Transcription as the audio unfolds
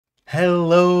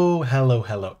Hello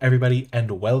everybody,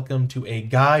 and welcome to a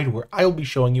guide where I will be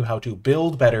showing you how to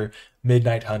build better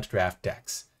Midnight Hunt draft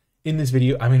decks. In this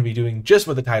video, I'm going to be doing just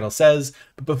what the title says,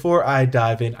 but before I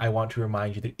dive in, I want to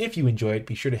remind you that if you enjoy it,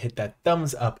 be sure to hit that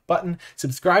thumbs up button,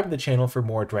 subscribe to the channel for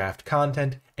more draft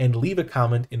content, and leave a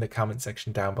comment in the comment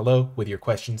section down below with your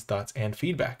questions, thoughts, and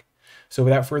feedback. So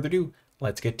without further ado,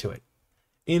 let's get to it.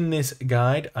 In this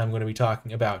guide, I'm going to be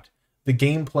talking about the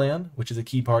game plan, which is a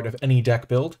key part of any deck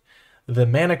build, the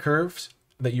mana curves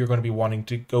that you're going to be wanting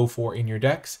to go for in your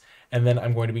decks, and then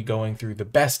I'm going to be going through the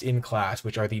best in class,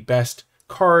 which are the best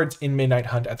cards in Midnight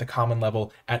Hunt at the common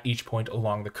level at each point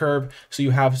along the curve, so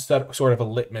you have sort of a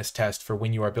litmus test for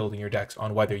when you are building your decks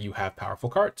on whether you have powerful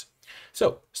cards.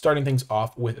 So, starting things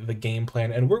off with the game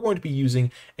plan, and we're going to be using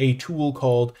a tool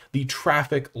called the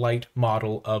Traffic Light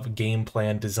Model of Game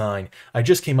Plan Design. I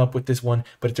just came up with this one,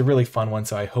 but it's a really fun one,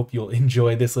 so I hope you'll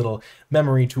enjoy this little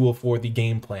memory tool for the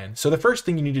game plan. So the first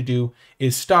thing you need to do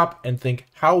is stop and think,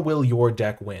 how will your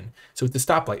deck win? So it's a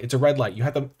stoplight, it's a red light. You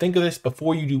have to think of this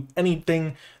before you do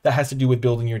anything that has to do with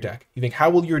building your deck. You think, how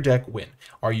will your deck win?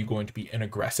 Are you going to be an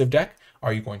aggressive deck?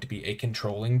 Are you going to be a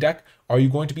controlling deck? Are you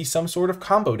going to be some sort of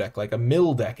combo deck, like a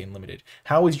mill deck in Limited?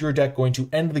 How is your deck going to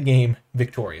end the game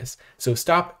victorious? So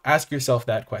stop, ask yourself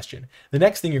that question. The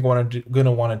next thing you're going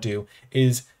to want to do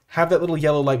is have that little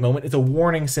yellow light moment. It's a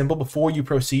warning symbol before you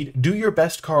proceed. Do your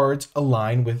best cards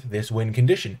align with this win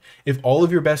condition? If all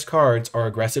of your best cards are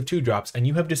aggressive 2-drops and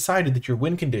you have decided that your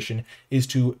win condition is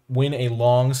to win a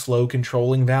long, slow,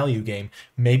 controlling value game,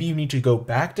 maybe you need to go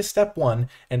back to step 1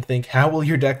 and think, how will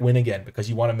your deck win again? Because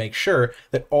you want to make sure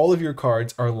that all of your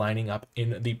cards are lining up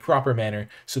in the proper manner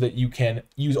so that you can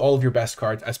use all of your best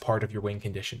cards as part of your win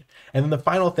condition. And then the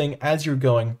final thing as you're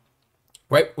going,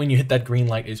 right when you hit that green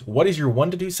light, is what is your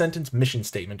 1 to 2 sentence mission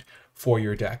statement for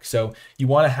your deck? So you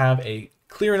want to have a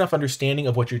clear enough understanding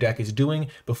of what your deck is doing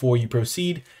before you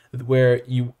proceed, where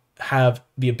you have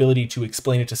the ability to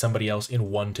explain it to somebody else in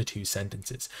 1 to 2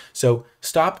 sentences. So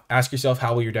stop, ask yourself,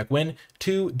 how will your deck win?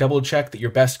 2, double check that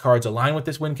your best cards align with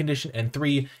this win condition. And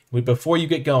 3, before you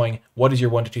get going, what is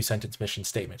your 1 to 2 sentence mission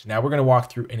statement? Now we're going to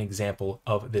walk through an example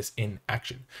of this in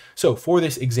action. So for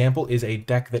this example is a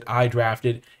deck that I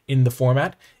drafted in the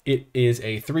format. It is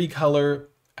a 3-color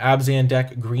Abzan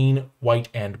deck, green, white,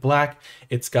 and black.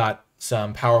 It's got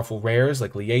some powerful rares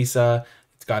like Liesa.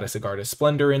 It's got a Sigarda's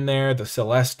Splendor in there, the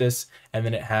Celestis, and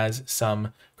then it has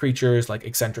some creatures like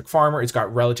Eccentric Farmer. It's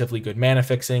got relatively good mana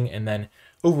fixing, and then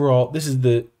overall, this is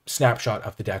the snapshot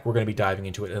of the deck. We're going to be diving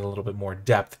into it in a little bit more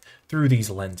depth through these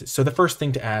lenses. So the first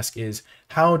thing to ask is,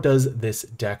 how does this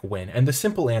deck win? And the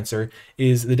simple answer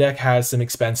is the deck has some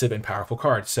expensive and powerful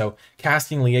cards. So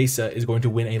casting Liesa is going to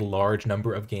win a large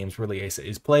number of games where Liesa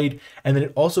is played, and then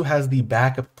it also has the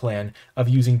backup plan of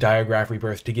using Diagraph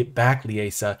Rebirth to get back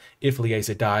Liesa if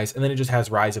Liesa dies, and then it just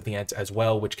has Rise of the Ants as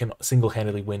well, which can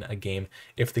single-handedly win a game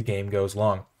if the game goes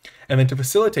long. And then to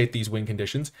facilitate these win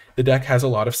conditions, the deck has a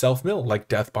lot of self-mill, like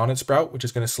Death Bonnet Sprout, which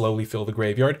is going to slowly fill the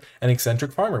graveyard, and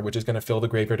Eccentric Farmer, which is going to fill the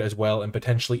graveyard as well and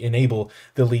potentially enable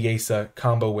the Liesa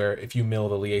combo, where if you mill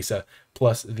the Liesa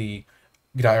plus the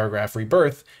Diagraph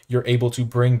Rebirth, you're able to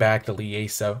bring back the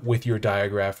Liesa with your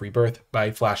Diagraph Rebirth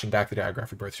by flashing back the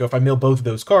Diagraph Rebirth. So if I mill both of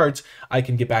those cards, I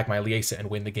can get back my Liesa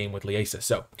and win the game with Liesa.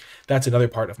 So that's another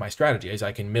part of my strategy, is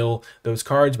I can mill those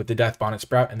cards with the Death Bonnet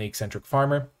Sprout and the Eccentric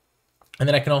Farmer. And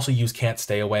then I can also use Can't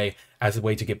Stay Away as a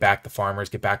way to get back the farmers,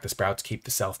 get back the sprouts, keep the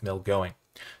self-mill going.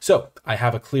 So I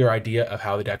have a clear idea of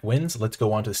how the deck wins. Let's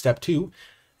go on to step 2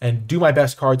 and do my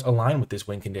best cards align with this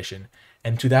win condition?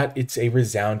 And to that, it's a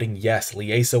resounding yes.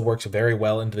 Liesa works very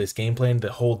well into this game plan.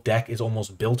 The whole deck is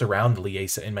almost built around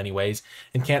Liesa in many ways.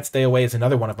 And Can't Stay Away is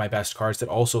another one of my best cards that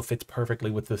also fits perfectly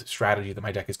with the strategy that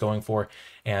my deck is going for.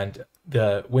 And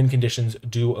the win conditions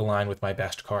do align with my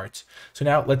best cards. So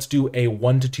now let's do a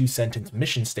 1 to 2 sentence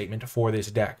mission statement for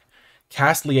this deck.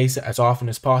 Cast Liesa as often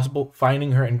as possible,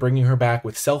 finding her and bringing her back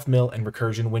with self-mill and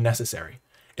recursion when necessary.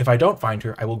 If I don't find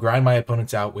her, I will grind my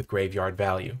opponents out with graveyard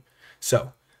value.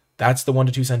 So that's the 1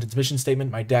 to 2 sentence mission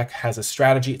statement. My deck has a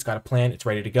strategy, it's got a plan, it's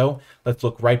ready to go. Let's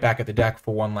look right back at the deck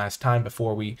for one last time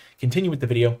before we continue with the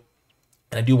video.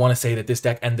 And I do want to say that this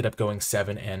deck ended up going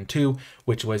 7-2,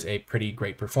 which was a pretty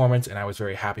great performance, and I was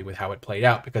very happy with how it played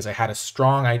out because I had a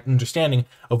strong understanding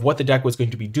of what the deck was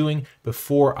going to be doing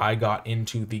before I got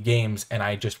into the games, and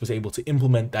I just was able to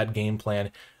implement that game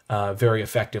plan very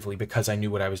effectively because I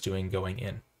knew what I was doing going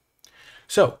in.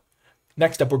 So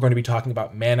next up, we're going to be talking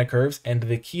about mana curves, and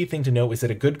the key thing to know is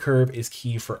that a good curve is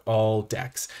key for all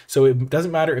decks. So it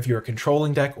doesn't matter if you're a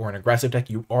controlling deck or an aggressive deck,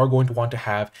 you are going to want to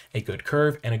have a good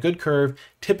curve, and a good curve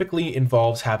typically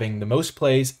involves having the most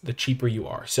plays, the cheaper you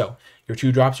are. So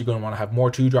your 2-drops, you're going to want to have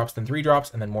more 2-drops than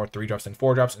 3-drops, and then more 3-drops than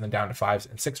 4-drops, and then down to 5s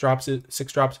and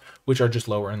 6-drops, which are just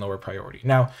lower and lower priority.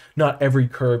 Now, not every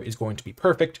curve is going to be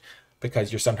perfect,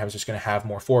 because you're sometimes just going to have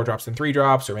more 4-drops than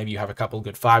 3-drops, or maybe you have a couple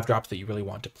good 5-drops that you really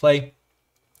want to play.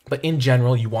 But in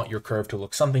general, you want your curve to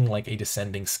look something like a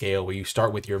descending scale, where you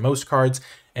start with your most cards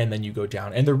and then you go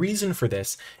down. And the reason for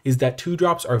this is that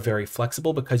 2-drops are very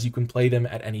flexible, because you can play them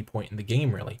at any point in the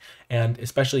game, really. And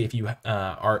especially if you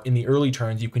are in the early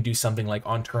turns, you can do something like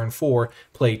on turn 4,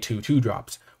 play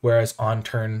 2-2-drops. Whereas on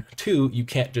turn 2, you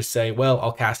can't just say, well,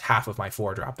 I'll cast half of my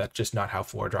 4-drop. That's just not how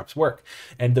 4-drops work.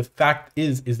 And the fact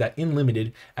is that in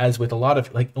Limited, as with a lot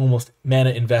of like almost mana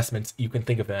investments, you can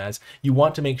think of them as, you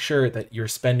want to make sure that you're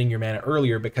spending your mana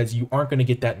earlier, because you aren't going to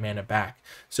get that mana back.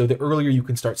 So the earlier you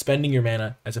can start spending your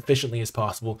mana as efficiently as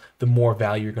possible, the more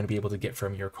value you're going to be able to get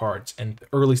from your cards. And the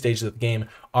early stages of the game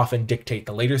often dictate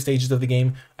the later stages of the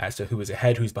game as to who is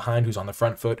ahead, who's behind, who's on the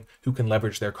front foot, who can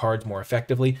leverage their cards more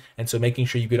effectively. And so making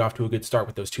sure you get off to a good start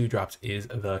with those 2-drops is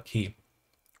the key.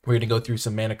 We're going to go through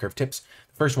some mana curve tips.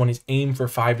 The first one is aim for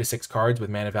 5 to 6 cards with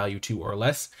mana value 2 or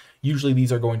less. Usually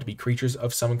these are going to be creatures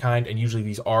of some kind, and usually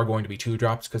these are going to be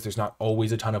 2-drops, because there's not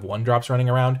always a ton of 1-drops running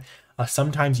around.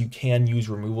 Sometimes you can use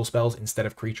removal spells instead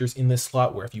of creatures in this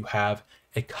slot, where if you have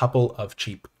a couple of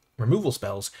cheap removal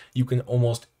spells, you can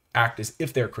almost act as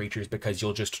if they're creatures, because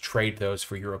you'll just trade those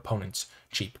for your opponent's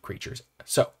cheap creatures.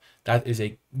 So that is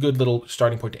a good little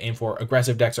starting point to aim for.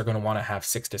 Aggressive decks are going to want to have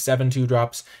 6 to 7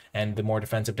 2-drops, and the more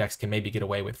defensive decks can maybe get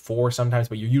away with 4 sometimes,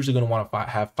 but you're usually going to want to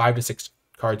have 5 to 6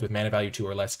 cards with mana value 2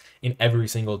 or less in every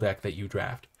single deck that you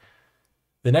draft.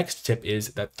 The next tip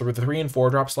is that the 3 and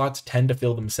 4-drop slots tend to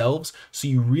fill themselves, so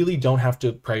you really don't have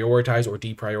to prioritize or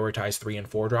deprioritize 3 and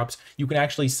 4-drops. You can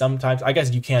actually sometimes, I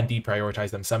guess you can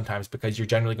deprioritize them sometimes, because you're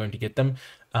generally going to get them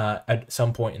at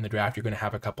some point in the draft. You're going to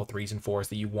have a couple 3s and 4s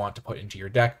that you want to put into your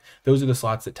deck. Those are the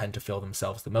slots that tend to fill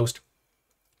themselves the most,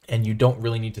 and you don't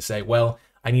really need to say, well,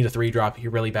 I need a 3-drop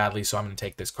here really badly, so I'm going to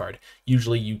take this card.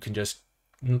 Usually you can just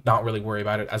not really worry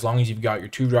about it. As long as you've got your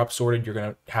 2-drops sorted, you're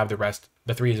going to have the rest.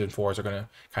 The 3s and 4s are going to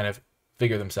kind of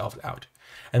figure themselves out.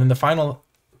 And then the final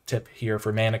tip here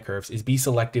for mana curves is be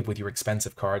selective with your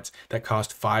expensive cards that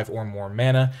cost 5 or more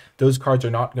mana. Those cards are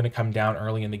not going to come down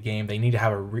early in the game. They need to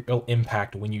have a real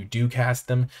impact when you do cast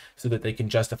them, so that they can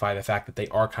justify the fact that they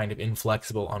are kind of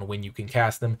inflexible on when you can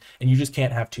cast them. And you just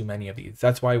can't have too many of these.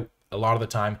 That's why a lot of the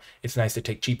time it's nice to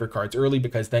take cheaper cards early,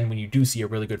 because then when you do see a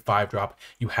really good 5-drop,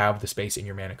 you have the space in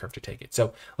your mana curve to take it.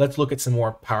 So let's look at some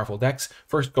more powerful decks.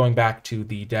 First, going back to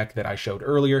the deck that I showed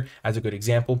earlier as a good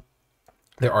example,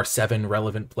 there are 7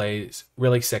 relevant plays,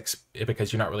 really 6,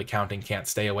 because you're not really counting Can't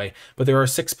Stay Away, but there are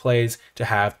 6 plays to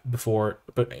have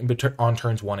on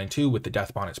turns 1 and 2, with the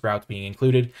Death Bonnet Sprouts being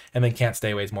included, and then Can't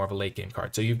Stay Away is more of a late game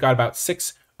card. So you've got about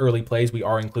 6 early plays. We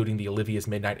are including the Olivia's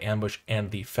Midnight Ambush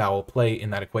and the Foul Play in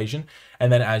that equation.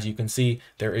 And then, as you can see,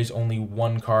 there is only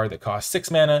one card that costs 6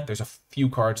 mana. There's a few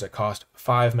cards that cost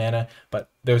 5 mana,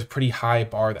 but there's a pretty high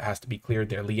bar that has to be cleared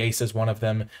there. Liesa is one of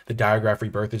them, the Diagraph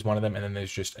Rebirth is one of them, and then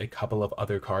there's just a couple of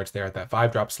other cards there at that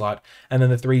 5-drop slot, and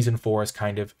then the 3s and 4s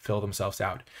kind of fill themselves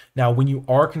out. Now, when you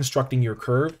are constructing your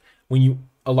curve,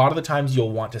 a lot of the times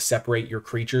you'll want to separate your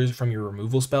creatures from your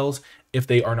removal spells if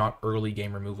they are not early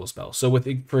game removal spells. So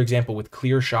for example, with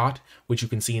Clear Shot, which you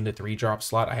can see in the 3-drop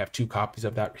slot, I have 2 copies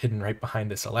of that hidden right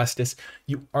behind the Celestis.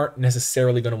 You aren't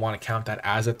necessarily going to want to count that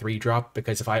as a 3-drop,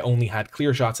 because if I only had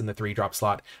Clear Shots in the 3-drop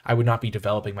slot, I would not be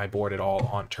developing my board at all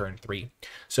on turn 3.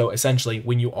 So essentially,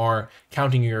 when you are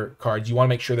counting your cards, you want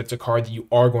to make sure that it's a card that you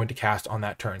are going to cast on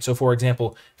that turn. So for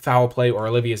example, Foul Play or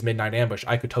Olivia's Midnight Ambush,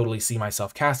 I could totally see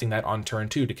myself casting that on turn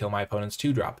 2 to kill my opponent's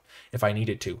 2-drop if I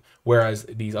needed to. Whereas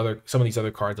some of these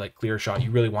other cards like Clear Shot, you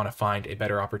really want to find a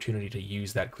better opportunity to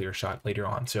use that Clear Shot later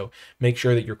on. So make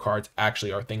sure that your cards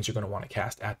actually are things you're going to want to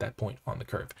cast at that point on the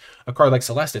curve. A card like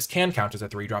Celestis can count as a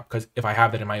 3-drop, because if I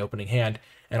have that in my opening hand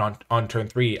and on turn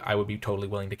 3, I would be totally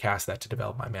willing to cast that to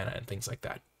develop my mana and things like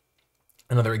that.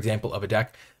 Another example of a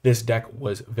deck. This deck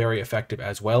was very effective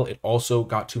as well. It also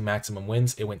got to maximum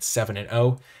wins. It went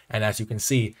 7-0, and as you can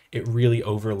see, it really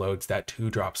overloads that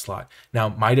 2-drop slot. Now,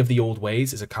 Might of the Old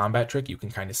Ways is a combat trick. You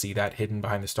can kind of see that hidden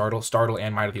behind the Startle. Startle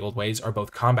and Might of the Old Ways are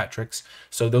both combat tricks,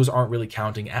 so those aren't really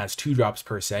counting as 2-drops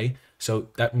per se. So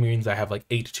that means I have like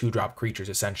 8 2-drop creatures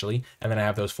essentially, and then I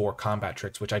have those 4 combat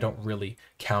tricks, which I don't really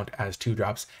count as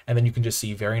 2-drops. And then you can just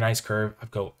see very nice curve. I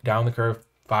go down the curve,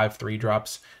 5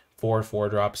 3-drops, 4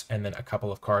 drops, and then a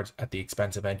couple of cards at the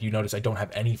expensive end. You notice I don't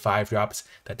have any 5 drops.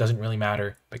 That doesn't really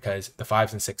matter because the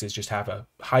 5s and 6s just have a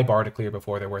high bar to clear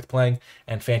before they're worth playing,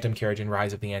 and Phantom Carriage and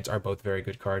Rise of the Ants are both very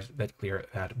good cards that clear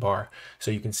that bar.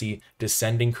 So you can see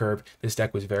descending curve. This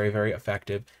deck was very, very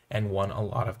effective and won a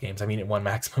lot of games. I mean, it won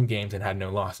maximum games and had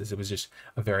no losses. It was just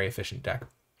a very efficient deck.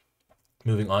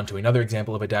 Moving on to another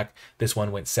example of a deck, this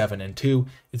one went 7 and 2.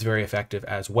 It's very effective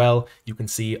as well. You can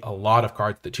see a lot of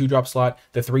cards at the 2-drop slot.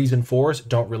 The 3s and 4s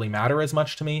don't really matter as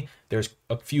much to me. There's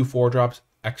a few 4 drops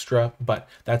extra, but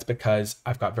that's because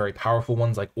I've got very powerful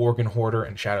ones like Organ Hoarder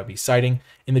and Shadow Beast Sighting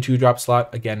in the 2-drop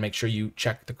slot. Again, make sure you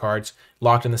check the cards.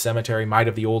 Locked in the Cemetery, Might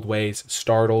of the Old Ways,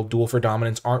 Startle, Duel for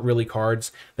Dominance aren't really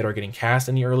cards that are getting cast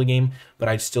in the early game, but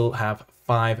I still have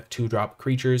 5 2-drop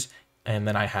creatures, and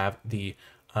then I have the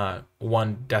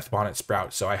 1 Death Bonnet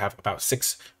Sprout. So I have about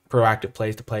 6 proactive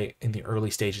plays to play in the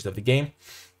early stages of the game.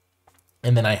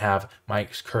 And then I have my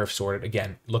curve sorted.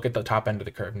 Again, look at the top end of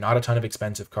the curve. Not a ton of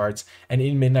expensive cards. And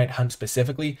in Midnight Hunt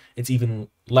specifically, it's even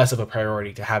less of a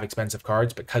priority to have expensive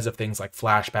cards because of things like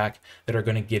Flashback that are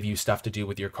going to give you stuff to do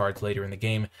with your cards later in the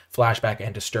game. Flashback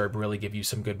and Disturb really give you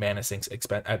some good mana sinks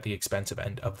at the expensive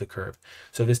end of the curve.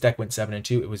 So this deck went 7 and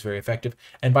 2. It was very effective.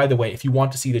 And by the way, if you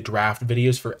want to see the draft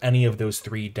videos for any of those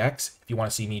 3 decks, if you want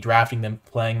to see me drafting them,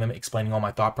 playing them, explaining all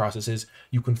my thought processes,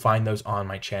 you can find those on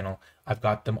my channel. I've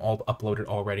got them all uploaded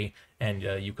already, and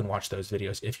you can watch those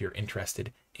videos if you're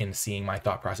interested in seeing my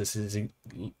thought processes,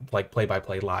 like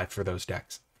play-by-play live for those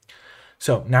decks.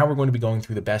 So now we're going to be going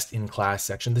through the best in class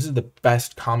section. This is the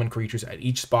best common creatures at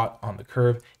each spot on the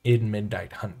curve in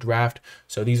Midnight Hunt Draft.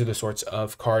 So these are the sorts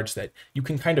of cards that you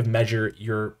can kind of measure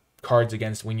your cards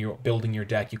against when you're building your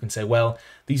deck. You can say, well,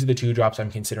 these are the 2 drops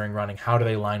I'm considering running. How do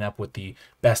they line up with the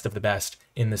best of the best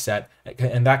in the set?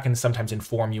 And that can sometimes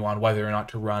inform you on whether or not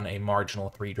to run a marginal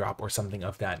 3 drop or something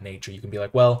of that nature. You can be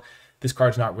like, well, this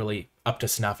card's not really up to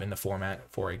snuff in the format,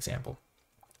 for example.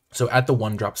 So at the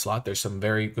 1-drop slot, there's some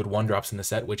very good 1-drops in the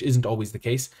set, which isn't always the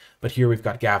case. But here we've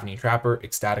got Gavony Trapper,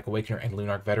 Ecstatic Awakener, and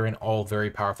Lunarch Veteran, all very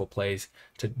powerful plays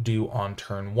to do on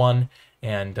turn 1.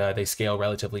 And they scale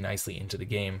relatively nicely into the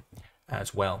game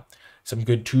as well. Some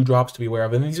good 2-drops to be aware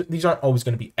of. And these aren't always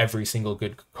going to be every single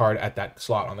good card at that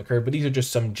slot on the curve, but these are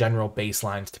just some general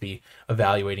baselines to be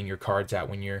evaluating your cards at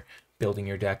when you're building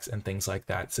your decks and things like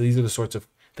that. So these are the sorts of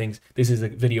things. This is a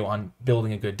video on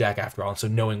building a good deck after all, and so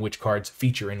knowing which cards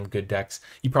feature in good decks.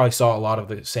 You probably saw a lot of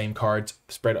the same cards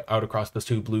spread out across those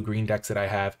 2 blue-green decks that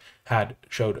I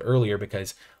showed earlier,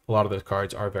 because a lot of those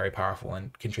cards are very powerful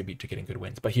and contribute to getting good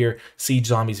wins. But here, Siege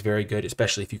Zombie is very good,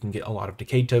 especially if you can get a lot of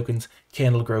Decayed tokens.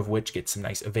 Candlegrove Witch gets some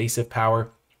nice evasive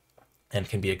power and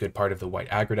can be a good part of the white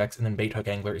aggro decks. And then Bait Hook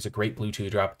Angler is a great blue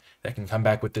 2-drop that can come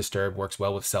back with Disturb, works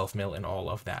well with Self-Mill and all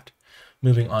of that.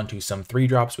 Moving on to some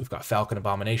 3-drops, we've got Falcon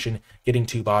Abomination. Getting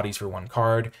 2 bodies for 1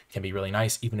 card can be really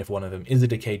nice, even if one of them is a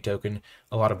Decayed token.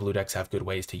 A lot of blue decks have good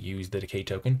ways to use the Decayed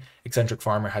token. Eccentric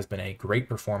Farmer has been a great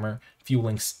performer,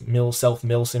 fueling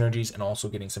self-mill synergies and also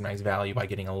getting some nice value by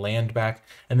getting a land back.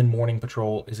 And then Morning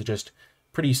Patrol is just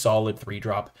pretty solid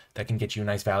 3-drop that can get you a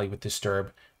nice value with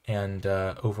Disturb, and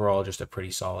overall just a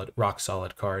pretty solid, rock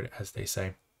solid card, as they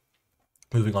say.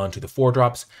 Moving on to the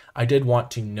 4-drops, I did want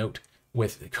to note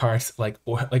with cards like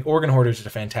Organ Hoarder is just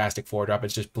a fantastic 4-drop. It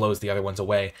just blows the other ones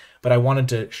away. But I wanted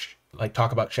to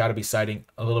talk about Shadow Beast Sighting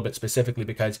a little bit specifically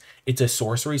because it's a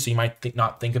sorcery, so you might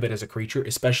not think of it as a creature,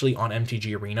 especially on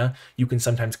MTG Arena. You can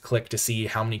sometimes click to see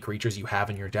how many creatures you have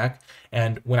in your deck.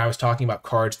 And when I was talking about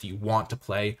cards that you want to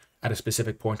play at a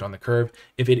specific point on the curve,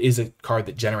 if it is a card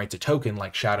that generates a token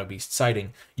like Shadow Beast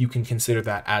Sighting, you can consider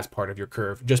that as part of your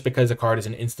curve. Just because a card is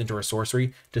an instant or a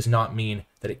sorcery does not mean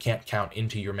that it can't count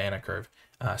into your mana curve.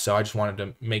 So I just wanted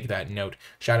to make that note.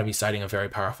 Shadow Beast Sighting, a very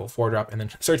powerful 4-drop, and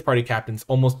then Search Party Captain's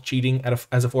almost cheating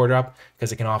as a 4-drop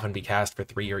because it can often be cast for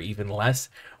 3 or even less,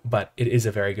 but it is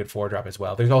a very good 4-drop as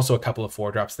well. There's also a couple of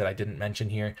 4-drops that I didn't mention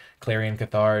here. Clarion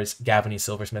Cathars, Gavony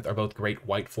Silversmith are both great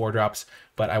white 4-drops,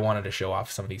 but I wanted to show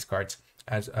off some of these cards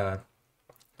as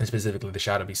specifically the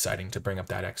Shadow Beast Sighting to bring up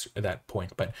that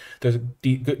point. But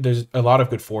there's a lot of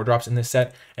good 4-drops in this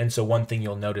set, and so one thing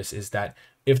you'll notice is that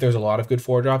if there's a lot of good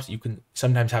 4-drops, you can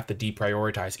sometimes have to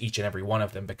deprioritize each and every one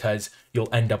of them because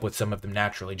you'll end up with some of them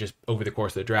naturally just over the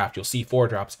course of the draft. You'll see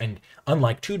 4-drops, and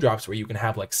unlike 2-drops where you can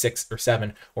have like 6 or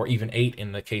 7 or even 8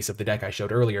 in the case of the deck I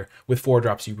showed earlier, with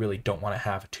 4-drops you really don't want to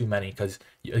have too many because,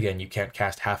 again, you can't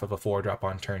cast half of a 4-drop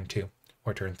on turn 2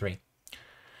 or turn 3.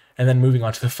 And then moving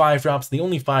on to the 5-drops, the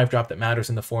only 5-drop that matters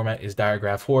in the format is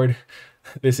Diregraph Horde.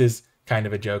 This is kind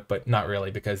of a joke, but not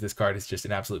really, because this card is just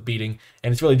an absolute beating,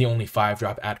 and it's really the only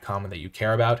 5-drop at common that you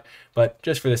care about. But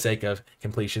just for the sake of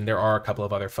completion, there are a couple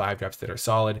of other 5-drops that are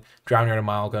solid. Drowning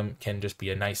Amalgam can just be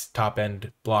a nice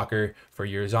top-end blocker for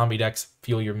your zombie decks,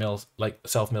 fuel your mills, like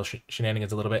self-mill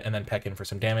shenanigans a little bit, and then peck in for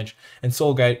some damage. And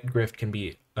Soul Grift can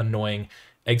be annoying,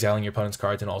 exiling your opponent's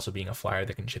cards and also being a flyer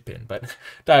that can chip in. But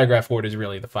Diagraph Horde is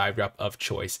really the 5-drop of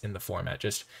choice in the format.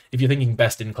 Just if you're thinking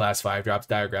best in class 5-drops,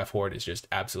 Diagraph Horde is just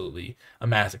absolutely a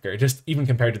massacre. Just even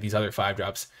compared to these other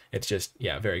 5-drops, it's just,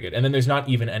 yeah, very good. And then there's not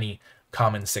even any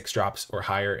common 6-drops or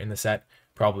higher in the set,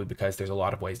 probably because there's a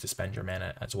lot of ways to spend your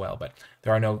mana as well. But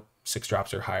there are no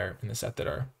 6-drops or higher in the set that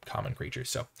are common creatures,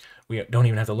 so we don't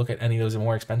even have to look at any of those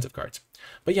more expensive cards.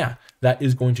 But yeah, that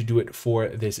is going to do it for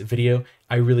this video.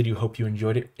 I really do hope you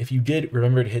enjoyed it. If you did,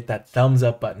 remember to hit that thumbs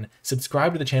up button,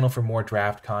 subscribe to the channel for more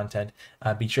draft content.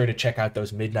 Be sure to check out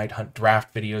those Midnight Hunt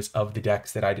draft videos of the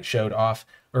decks that I showed off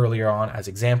earlier on as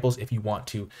examples if you want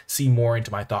to see more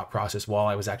into my thought process while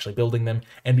I was actually building them.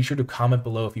 And be sure to comment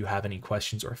below if you have any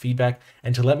questions or feedback.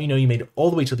 And to let me know you made it all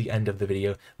the way to the end of the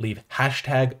video, leave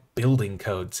hashtag building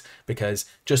codes, because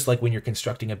just like when you're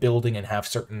constructing a building and have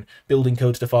certain building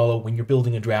codes to follow, when you're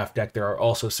building a draft deck, there are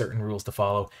also certain rules to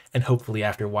follow. And hopefully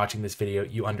after watching this video,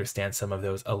 you understand some of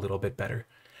those a little bit better.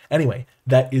 Anyway,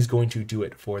 that is going to do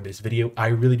it for this video. I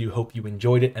really do hope you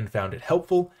enjoyed it and found it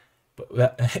helpful.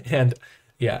 And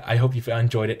yeah, I hope you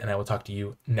enjoyed it, and I will talk to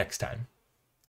you next time.